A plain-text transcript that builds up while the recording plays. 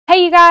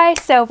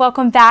guys, so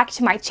welcome back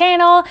to my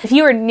channel. If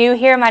you are new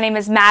here, my name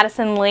is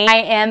Madison Lee. I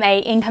am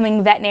an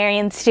incoming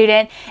veterinarian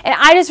student, and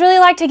I just really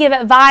like to give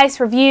advice,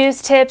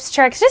 reviews, tips,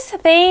 tricks, just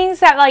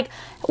things that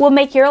will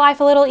make your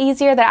life a little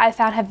easier that I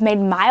found have made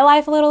my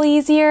life a little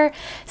easier.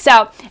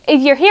 So if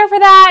you're here for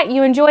that,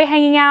 you enjoy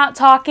hanging out,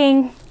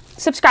 talking,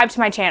 subscribe to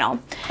my channel.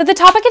 But the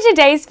topic of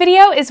today's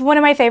video is one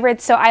of my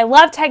favorites. So I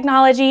love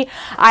technology.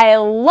 I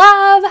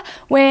love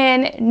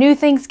when new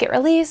things get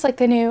released, like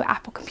the new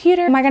Apple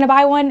computer. Am I gonna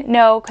buy one?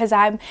 No, because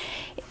I'm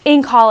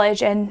in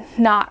college and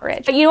not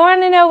rich. But you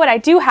want to know what I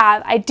do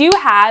have? I do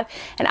have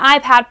an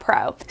iPad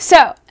Pro.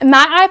 So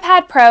my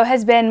iPad Pro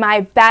has been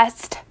my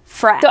best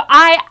friend. So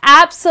I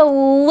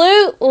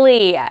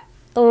absolutely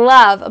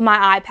love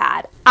my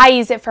iPad. I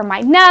use it for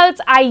my notes.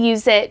 I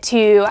use it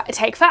to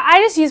take photos. I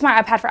just use my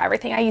iPad for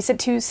everything. I use it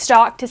to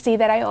stalk to see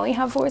that I only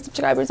have 4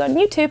 subscribers on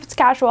YouTube. It's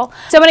casual.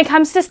 So when it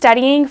comes to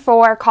studying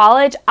for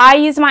college, I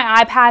use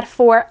my iPad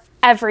for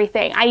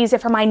everything. I use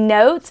it for my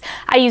notes.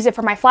 I use it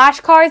for my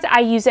flashcards.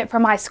 I use it for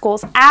my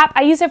school's app.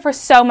 I use it for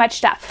so much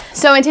stuff.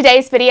 So in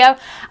today's video,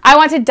 I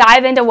want to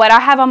dive into what I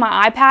have on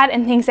my iPad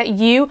and things that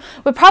you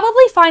would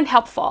probably find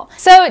helpful.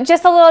 So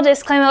just a little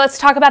disclaimer, let's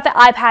talk about the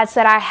iPads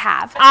that I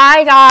have.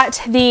 I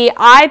got the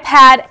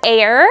iPad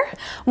Air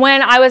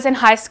when I was in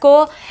high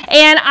school,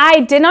 and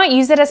I did not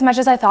use it as much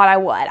as I thought I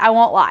would. I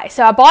won't lie.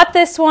 So I bought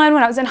this one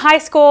when I was in high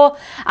school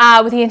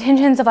with the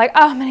intentions of oh,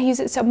 I'm going to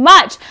use it so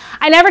much.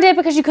 I never did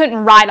because you couldn't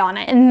write on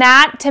it, and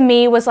that to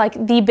me was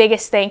the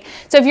biggest thing.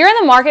 So if you're in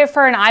the market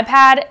for an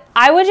iPad,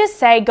 I would just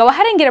say go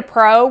ahead and get a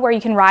Pro where you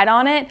can write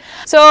on it.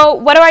 So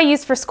what do I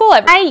use for school?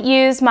 I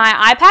use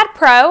my iPad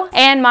Pro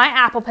and my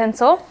Apple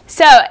Pencil.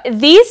 So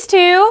these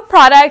two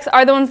products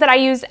are the ones that I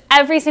use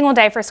every single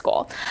day for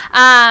school.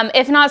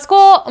 If not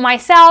school,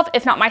 myself.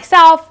 If not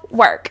myself,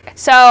 work.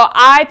 So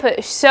I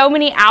put so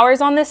many hours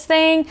on this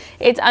thing,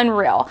 it's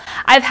unreal.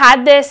 I've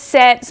had this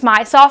since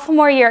my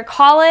sophomore year at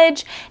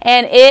college,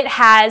 and it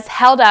has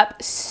held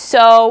up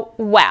so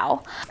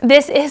well.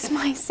 This is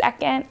my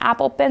second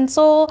Apple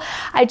Pencil.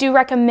 I do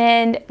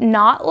recommend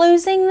not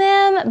losing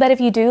them, but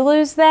if you do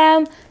lose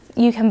them,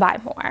 you can buy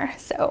more.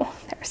 So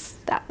there's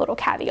that little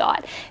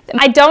caveat.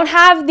 I don't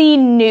have the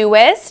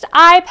newest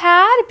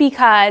iPad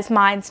because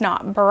mine's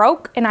not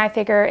broke, and I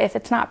figure if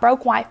it's not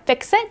broke, why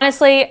fix it?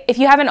 Honestly, if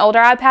you have an older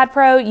iPad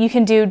Pro, you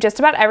can do just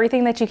about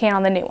everything that you can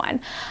on the new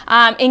one,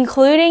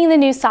 including the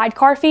new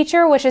Sidecar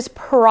feature, which is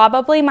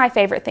probably my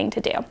favorite thing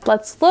to do.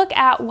 Let's look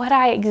at what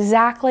I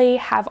exactly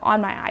have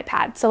on my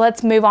iPad. So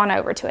let's move on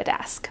over to a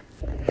desk.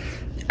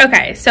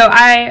 Okay, so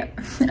I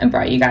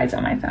brought you guys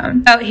on my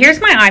phone. Oh, here's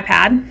my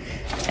iPad.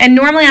 And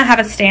normally I have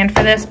a stand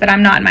for this, but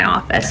I'm not in my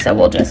office, so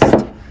we'll just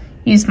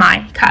use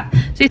my cup.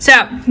 So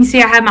you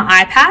see I have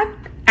my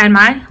iPad and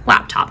my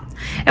laptop.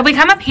 If we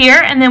come up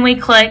here and then we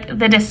click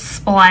the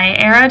display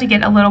arrow to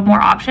get a little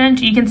more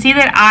options, you can see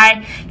that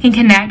I can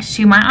connect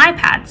to my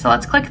iPad. So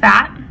let's click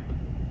that.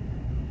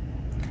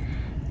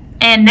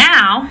 And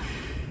now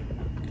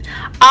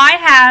I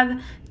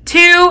have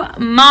 2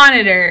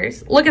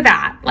 monitors. Look at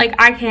that.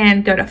 I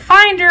can go to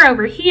Finder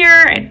over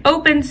here and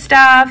open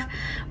stuff.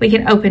 We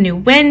can open new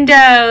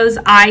windows.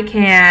 I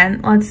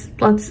can,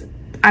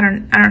 I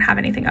don't have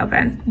anything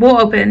open. We'll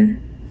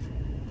open,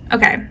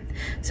 okay.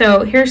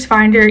 So here's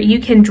Finder. You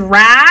can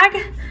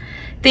drag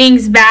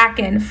things back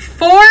and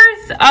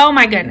forth. Oh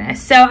my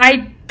goodness. So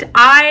I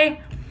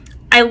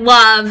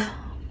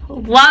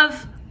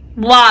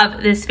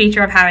love this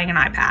feature of having an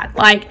iPad.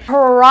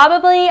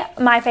 Probably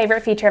my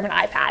favorite feature of an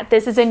iPad.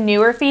 This is a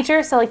newer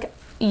feature, so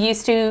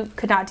used to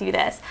could not do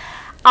this.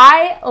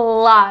 I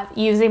love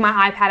using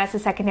my iPad as a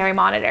secondary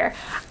monitor.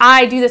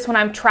 I do this when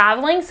I'm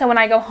traveling, so when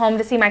I go home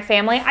to see my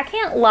family, I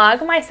can't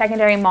lug my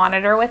secondary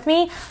monitor with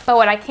me, but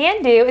what I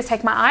can do is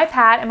take my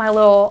iPad and my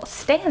little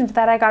stand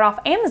that I got off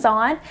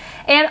Amazon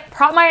and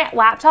prop my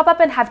laptop up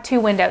and have 2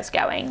 windows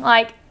going.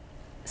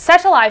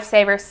 Such a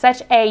lifesaver,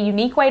 such a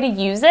unique way to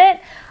use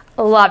it.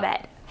 Love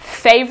it.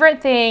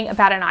 Favorite thing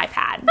about an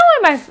iPad.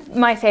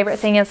 My favorite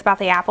thing is about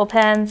the Apple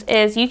Pens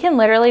is you can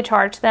literally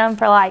charge them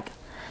for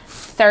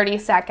 30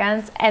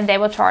 seconds and they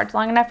will charge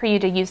long enough for you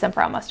to use them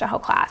for almost a whole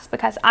class,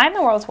 because I'm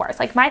the world's worst.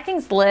 My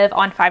things live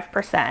on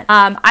 5%.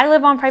 I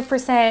live on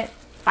 5%.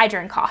 I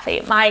drink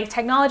coffee. My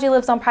technology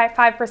lives on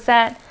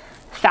 5%.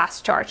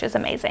 Fast charge is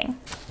amazing.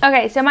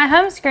 Okay, so my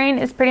home screen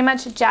is pretty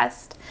much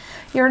just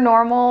your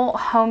normal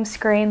home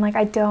screen.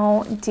 I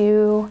don't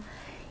do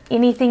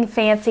anything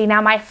fancy.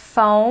 Now my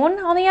phone,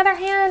 on the other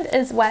hand,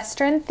 is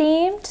Western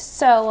themed,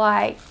 so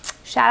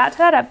shout out to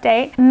that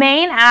update.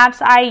 Main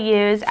apps I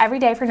use every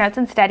day for notes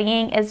and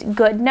studying is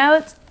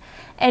Goodnotes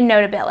and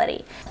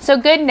Noteability. So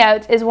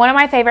Goodnotes is one of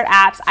my favorite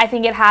apps. I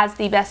think it has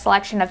the best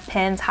selection of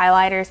pens,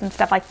 highlighters, and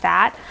stuff like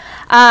that.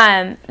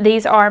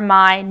 These are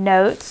my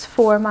notes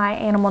for my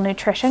animal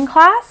nutrition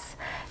class.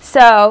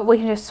 So we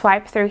can just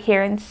swipe through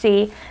here and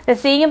see. The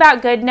thing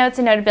about Goodnotes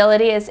and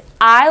Notability is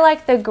I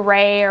like the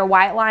gray or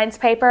white lines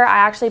paper. I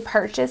actually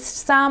purchased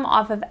some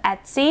off of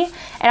Etsy,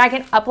 and I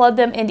can upload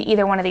them into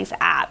either one of these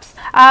apps.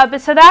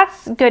 So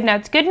that's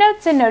Goodnotes.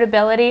 Goodnotes and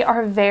Notability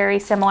are very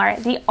similar.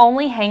 The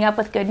only hang up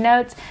with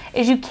Goodnotes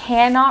is you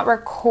cannot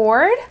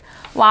record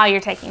while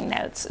you're taking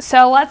notes.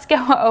 So let's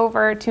go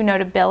over to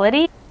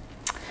Notability.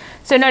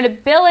 So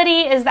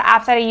Notability is the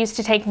app that I use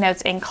to take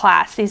notes in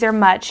class. These are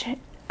much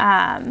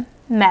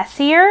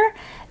messier.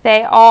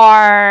 They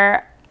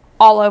are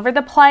all over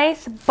the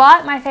place,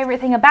 but my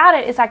favorite thing about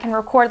it is I can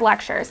record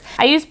lectures.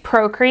 I use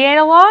Procreate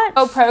a lot.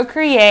 So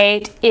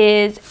Procreate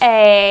is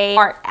a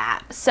art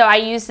app. So I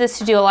use this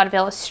to do a lot of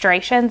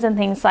illustrations and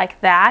things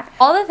like that.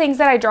 All the things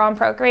that I draw in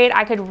Procreate,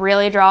 I could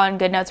really draw in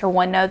Goodnotes or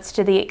OneNotes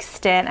to the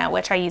extent at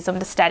which I use them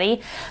to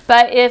study.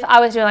 But if I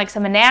was doing like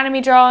some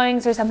anatomy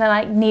drawings or something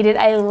like needed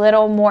a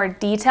little more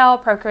detail,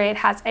 Procreate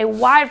has a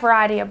wide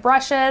variety of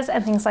brushes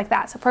and things like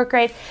that. So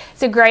Procreate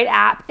is a great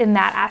app in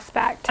that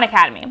aspect. Khan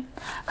Academy.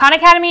 Khan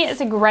Academy is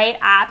a great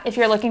app if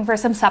you're looking for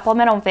some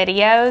supplemental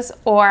videos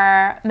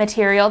or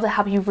material to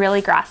help you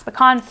really grasp a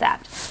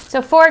concept.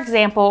 So for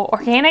example,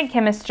 organic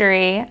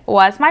chemistry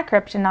was my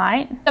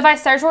kryptonite. If I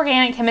search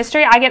organic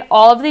chemistry, I get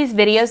all of these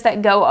videos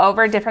that go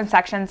over different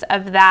sections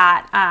of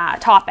that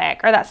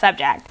topic or that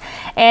subject.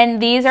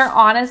 And these are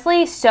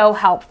honestly so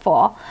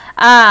helpful.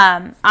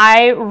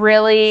 I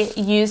really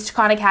used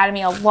Khan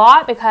Academy a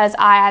lot because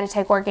I had to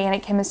take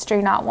organic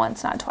chemistry not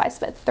once, not twice,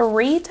 but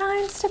 3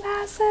 times to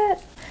pass it.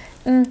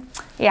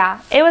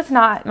 Yeah, it was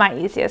not my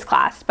easiest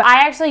class, but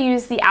I actually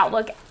use the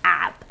Outlook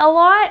app a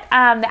lot.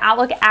 The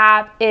Outlook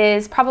app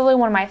is probably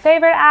one of my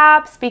favorite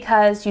apps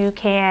because you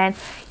can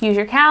use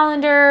your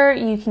calendar,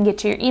 you can get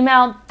to your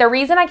email. The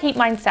reason I keep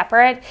mine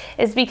separate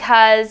is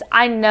because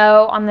I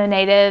know on the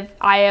native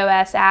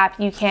iOS app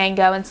you can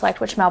go and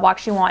select which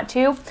mailbox you want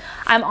to.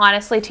 I'm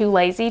honestly too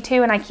lazy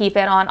to, and I keep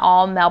it on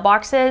all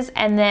mailboxes,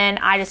 and then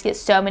I just get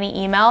so many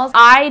emails.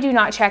 I do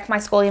not check my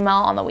school email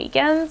on the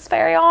weekends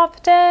very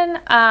often,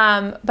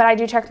 but I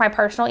do check my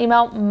personal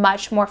email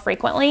much more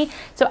frequently.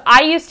 So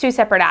I use 2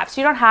 separate apps.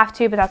 You don't have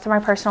to, but that's my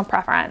personal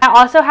preference. I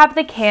also have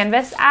the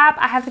Canvas app.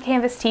 I have the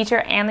Canvas Teacher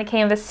and the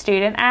Canvas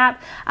Student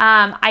app.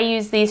 I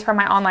use these for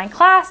my online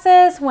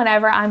classes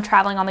whenever I'm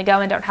traveling on the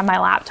go and don't have my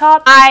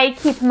laptop. I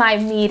keep my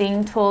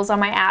meeting tools on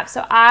my app.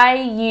 So I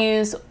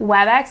use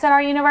WebEx at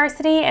our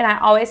university, and I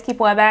always keep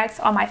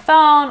WebEx on my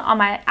phone, on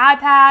my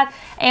iPad,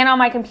 and on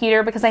my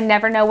computer because I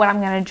never know what I'm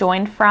going to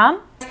join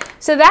from.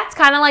 So that's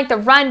kind of like the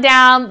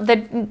rundown, the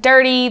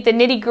dirty, the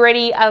nitty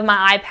gritty of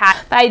my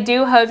iPad. But I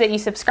do hope that you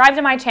subscribe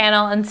to my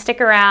channel and stick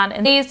around,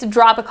 and please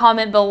drop a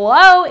comment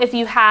below if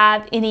you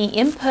have any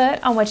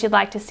input on what you'd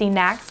like to see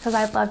next, because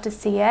I'd love to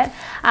see it.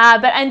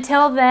 But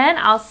until then,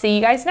 I'll see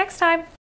you guys next time.